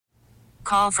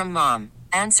call from mom.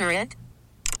 Answer it.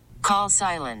 Call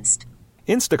silenced.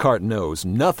 Instacart knows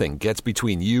nothing gets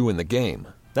between you and the game.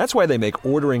 That's why they make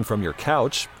ordering from your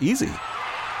couch easy.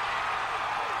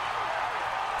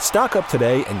 Stock up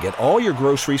today and get all your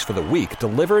groceries for the week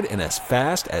delivered in as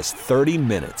fast as 30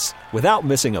 minutes without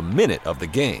missing a minute of the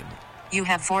game. You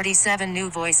have 47 new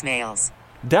voicemails.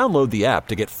 Download the app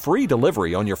to get free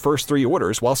delivery on your first 3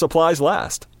 orders while supplies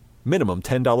last. Minimum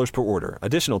 $10 per order.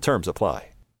 Additional terms apply.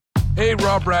 Hey,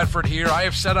 Rob Bradford here. I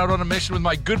have set out on a mission with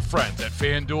my good friends at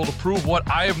FanDuel to prove what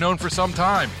I have known for some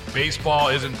time. Baseball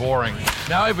isn't boring.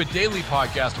 Now I have a daily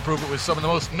podcast to prove it with some of the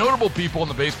most notable people in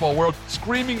the baseball world,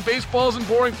 screaming baseball isn't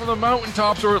boring from the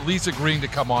mountaintops, or at least agreeing to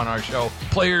come on our show.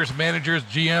 Players, managers,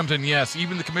 GMs, and yes,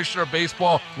 even the commissioner of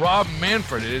baseball, Rob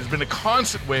Manfred. It has been a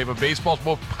constant wave of baseball's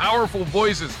most powerful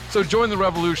voices. So join the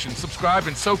revolution. Subscribe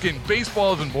and soak in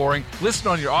Baseball Isn't Boring. Listen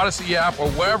on your Odyssey app or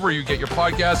wherever you get your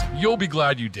podcasts. You'll be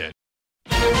glad you did.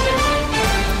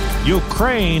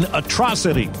 Ukraine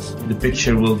atrocities. The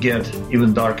picture will get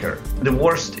even darker. The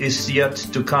worst is yet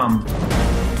to come.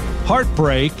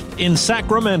 Heartbreak in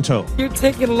Sacramento. You're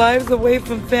taking lives away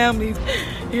from families.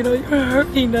 You're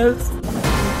hurting us.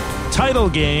 Title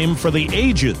game for the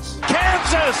ages.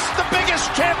 Kansas, the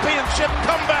biggest championship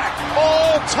comeback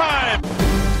all time.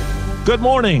 Good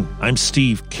morning. I'm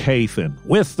Steve Kathan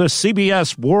with the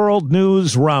CBS World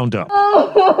News Roundup.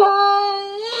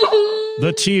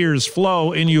 The tears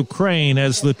flow in Ukraine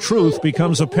as the truth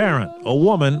becomes apparent. A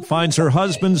woman finds her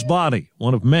husband's body,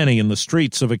 one of many in the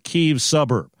streets of a Kyiv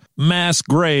suburb. Mass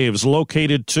graves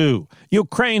located too.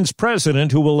 Ukraine's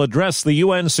president, who will address the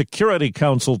UN Security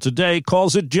Council today,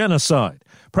 calls it genocide.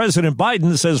 President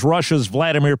Biden says Russia's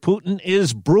Vladimir Putin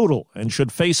is brutal and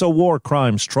should face a war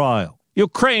crimes trial.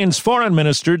 Ukraine's foreign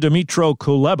minister, Dmytro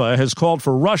Kuleba, has called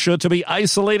for Russia to be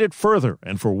isolated further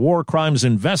and for war crimes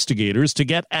investigators to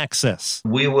get access.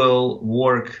 We will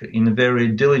work in a very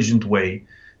diligent way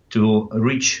to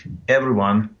reach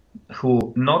everyone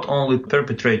who not only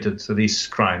perpetrated these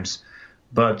crimes,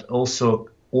 but also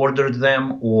ordered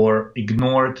them or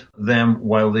ignored them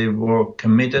while they were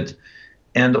committed,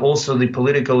 and also the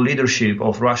political leadership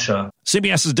of Russia.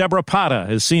 CBS's Deborah Pata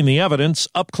has seen the evidence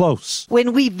up close.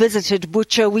 When we visited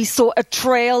Bucha, we saw a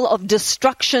trail of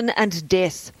destruction and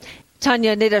death.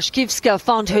 Tanya Nedashkivska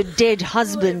found her dead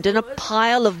husband in a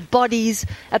pile of bodies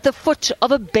at the foot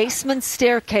of a basement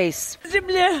staircase.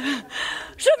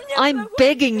 I'm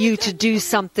begging you to do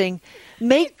something.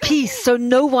 Make peace so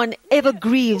no one ever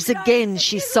grieves again,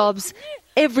 she sobs.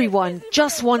 Everyone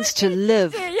just wants to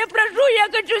live.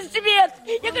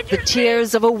 The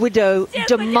tears of a widow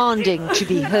demanding to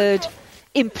be heard,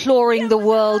 imploring the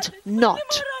world not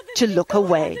to look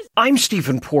away. I'm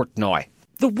Stephen Portnoy.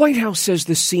 The White House says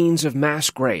the scenes of mass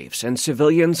graves and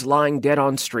civilians lying dead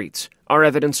on streets are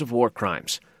evidence of war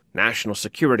crimes. National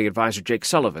Security Advisor Jake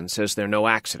Sullivan says they're no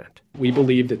accident. We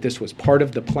believe that this was part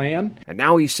of the plan. And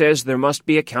now he says there must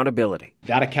be accountability.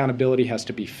 That accountability has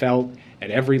to be felt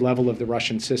at every level of the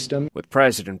Russian system. With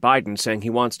President Biden saying he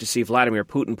wants to see Vladimir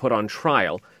Putin put on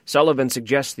trial, Sullivan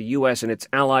suggests the U.S. and its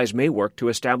allies may work to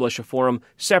establish a forum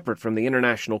separate from the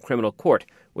International Criminal Court,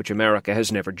 which America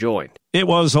has never joined. It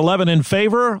was 11 in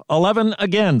favor, 11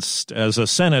 against, as a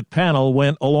Senate panel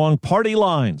went along party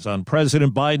lines on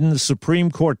President Biden's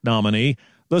Supreme Court nominee.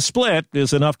 The split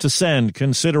is enough to send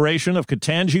consideration of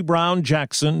Ketanji Brown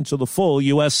Jackson to the full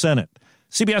U.S. Senate.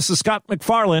 CBS's Scott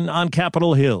McFarlane on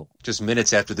Capitol Hill. Just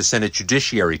minutes after the Senate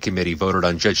Judiciary Committee voted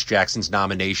on Judge Jackson's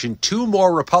nomination, 2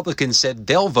 more Republicans said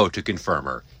they'll vote to confirm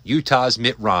her. Utah's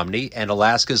Mitt Romney and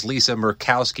Alaska's Lisa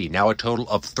Murkowski, now a total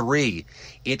of 3.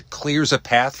 It clears a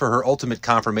path for her ultimate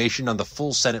confirmation on the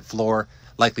full Senate floor,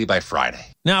 likely by Friday.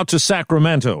 Now to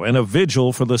Sacramento and a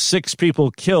vigil for the 6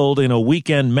 people killed in a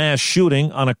weekend mass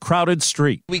shooting on a crowded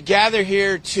street. We gather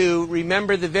here to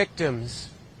remember the victims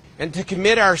and to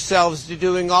commit ourselves to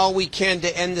doing all we can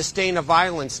to end the stain of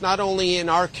violence, not only in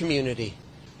our community,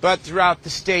 but throughout the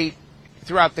state,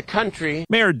 throughout the country.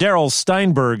 Mayor Darrell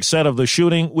Steinberg said of the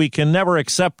shooting, "We can never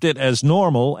accept it as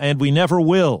normal, and we never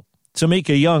will."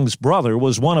 Tamika Young's brother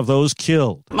was one of those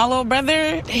killed. My little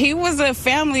brother, he was a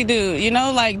family dude,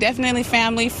 definitely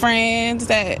family, friends,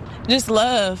 that just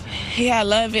love. He had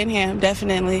love in him,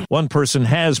 definitely. One person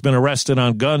has been arrested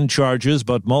on gun charges,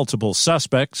 but multiple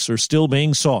suspects are still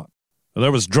being sought.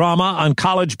 There was drama on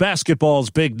college basketball's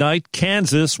big night.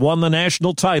 Kansas won the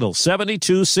national title,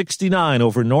 72-69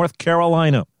 over North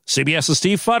Carolina. CBS's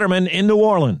Steve Futterman in New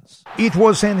Orleans. It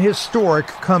was an historic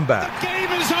comeback. The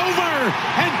game is over,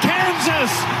 and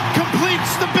Kansas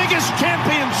completes the biggest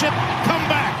championship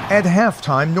comeback At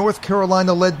halftime, North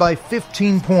Carolina led by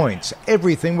 15 points.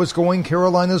 Everything was going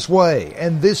Carolina's way,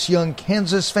 and this young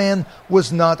Kansas fan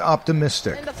was not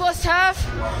optimistic. In the first half,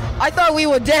 I thought we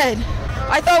were dead.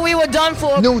 I thought we were done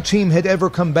for. No team had ever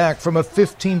come back from a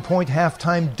 15-point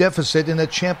halftime deficit in a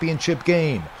championship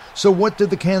game. So what did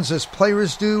the Kansas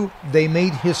players do? They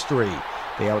made history.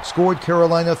 They outscored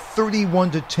Carolina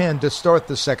 31-10 to start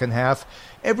the second half.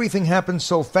 Everything happened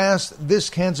so fast,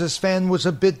 this Kansas fan was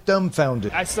a bit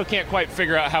dumbfounded. I still can't quite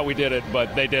figure out how we did it,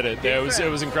 but they did it. It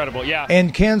was incredible, yeah.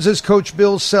 And Kansas coach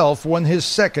Bill Self won his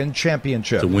second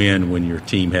championship. To win when your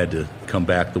team had to come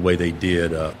back the way they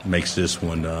did makes this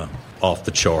one off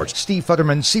the charts. Steve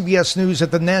Futterman, CBS News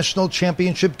at the National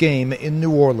Championship game in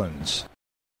New Orleans.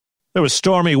 There was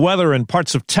stormy weather in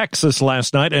parts of Texas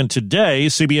last night, and today,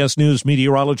 CBS News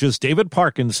meteorologist David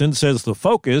Parkinson says the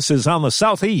focus is on the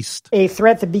southeast. A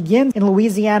threat that begins in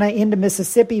Louisiana into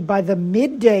Mississippi by the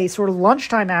midday, sort of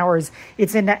lunchtime hours.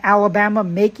 It's into Alabama,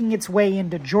 making its way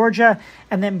into Georgia,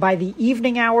 and then by the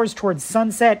evening hours towards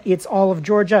sunset, it's all of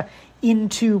Georgia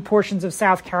into portions of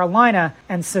South Carolina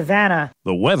and Savannah.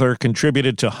 The weather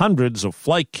contributed to hundreds of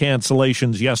flight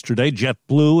cancellations yesterday.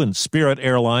 JetBlue and Spirit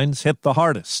Airlines hit the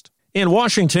hardest. In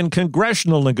Washington,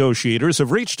 congressional negotiators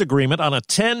have reached agreement on a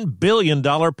 $10 billion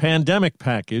pandemic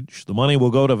package. The money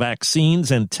will go to vaccines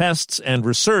and tests and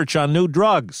research on new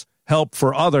drugs. Help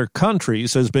for other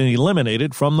countries has been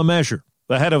eliminated from the measure.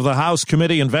 The head of the House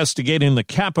committee investigating the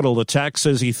Capitol attack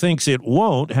says he thinks it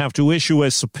won't have to issue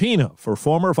a subpoena for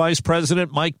former Vice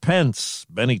President Mike Pence.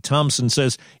 Benny Thompson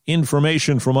says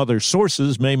information from other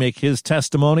sources may make his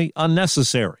testimony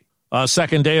unnecessary. A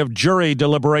second day of jury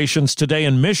deliberations today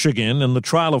in Michigan in the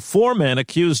trial of 4 men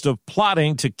accused of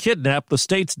plotting to kidnap the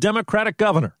state's Democratic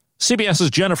governor. CBS's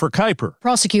Jennifer Kuiper.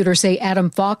 Prosecutors say Adam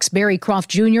Fox, Barry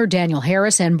Croft Jr., Daniel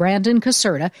Harris, and Brandon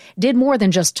Caserta did more than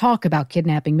just talk about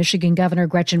kidnapping Michigan Governor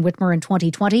Gretchen Whitmer in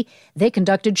 2020. They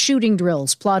conducted shooting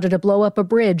drills, plotted to blow up a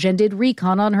bridge, and did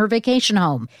recon on her vacation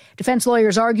home. Defense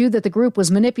lawyers argue that the group was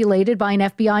manipulated by an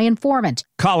FBI informant.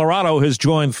 Colorado has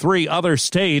joined 3 other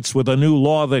states with a new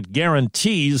law that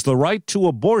guarantees the right to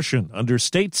abortion under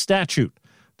state statute.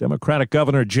 Democratic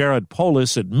Governor Jared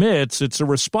Polis admits it's a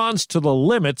response to the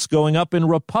limits going up in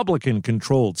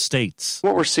Republican-controlled states.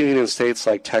 What we're seeing in states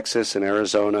like Texas and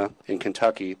Arizona and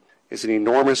Kentucky is an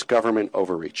enormous government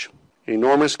overreach, an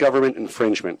enormous government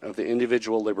infringement of the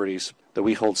individual liberties that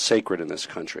we hold sacred in this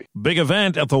country. Big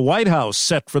event at the White House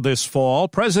set for this fall.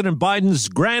 President Biden's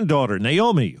granddaughter,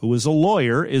 Naomi, who is a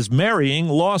lawyer, is marrying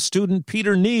law student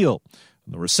Peter Neal.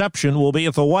 The reception will be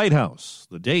at the White House.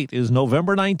 The date is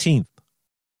November 19th.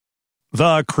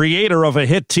 The creator of a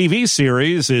hit TV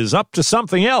series is up to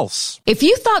something else. If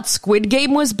you thought Squid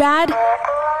Game was bad,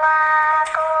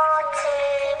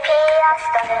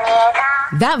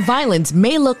 that violence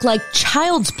may look like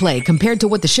child's play compared to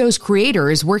what the show's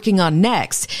creator is working on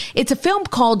next. It's a film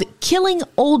called Killing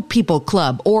Old People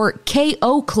Club, or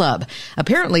KO Club.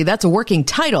 Apparently that's a working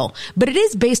title, but it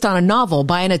is based on a novel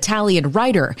by an Italian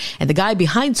writer, and the guy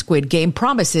behind Squid Game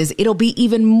promises it'll be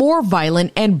even more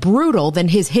violent and brutal than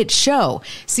his hit show.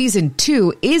 Season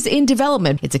 2 is in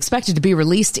development. It's expected to be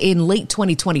released in late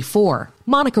 2024.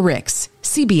 Monica Ricks,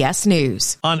 CBS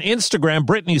News. On Instagram,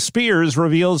 Britney Spears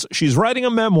reveals she's writing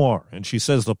a memoir, and she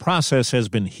says the process has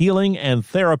been healing and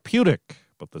therapeutic.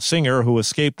 But the singer, who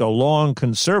escaped a long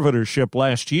conservatorship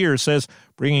last year, says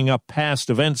bringing up past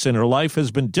events in her life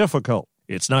has been difficult.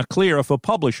 It's not clear if a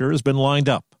publisher has been lined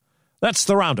up. That's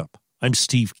the Roundup. I'm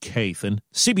Steve Kathan,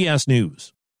 CBS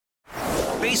News.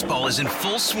 Baseball is in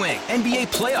full swing. NBA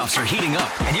playoffs are heating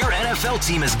up, and your NFL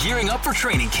team is gearing up for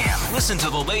training camp. Listen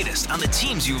to the latest on the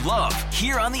teams you love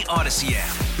here on the Odyssey app.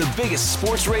 The biggest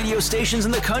sports radio stations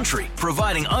in the country,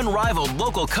 providing unrivaled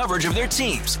local coverage of their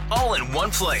teams, all in one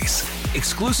place.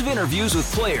 Exclusive interviews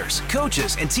with players,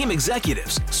 coaches, and team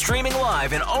executives, streaming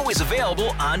live and always available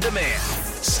on demand.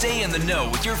 Stay in the know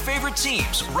with your favorite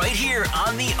teams right here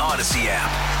on the Odyssey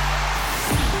app.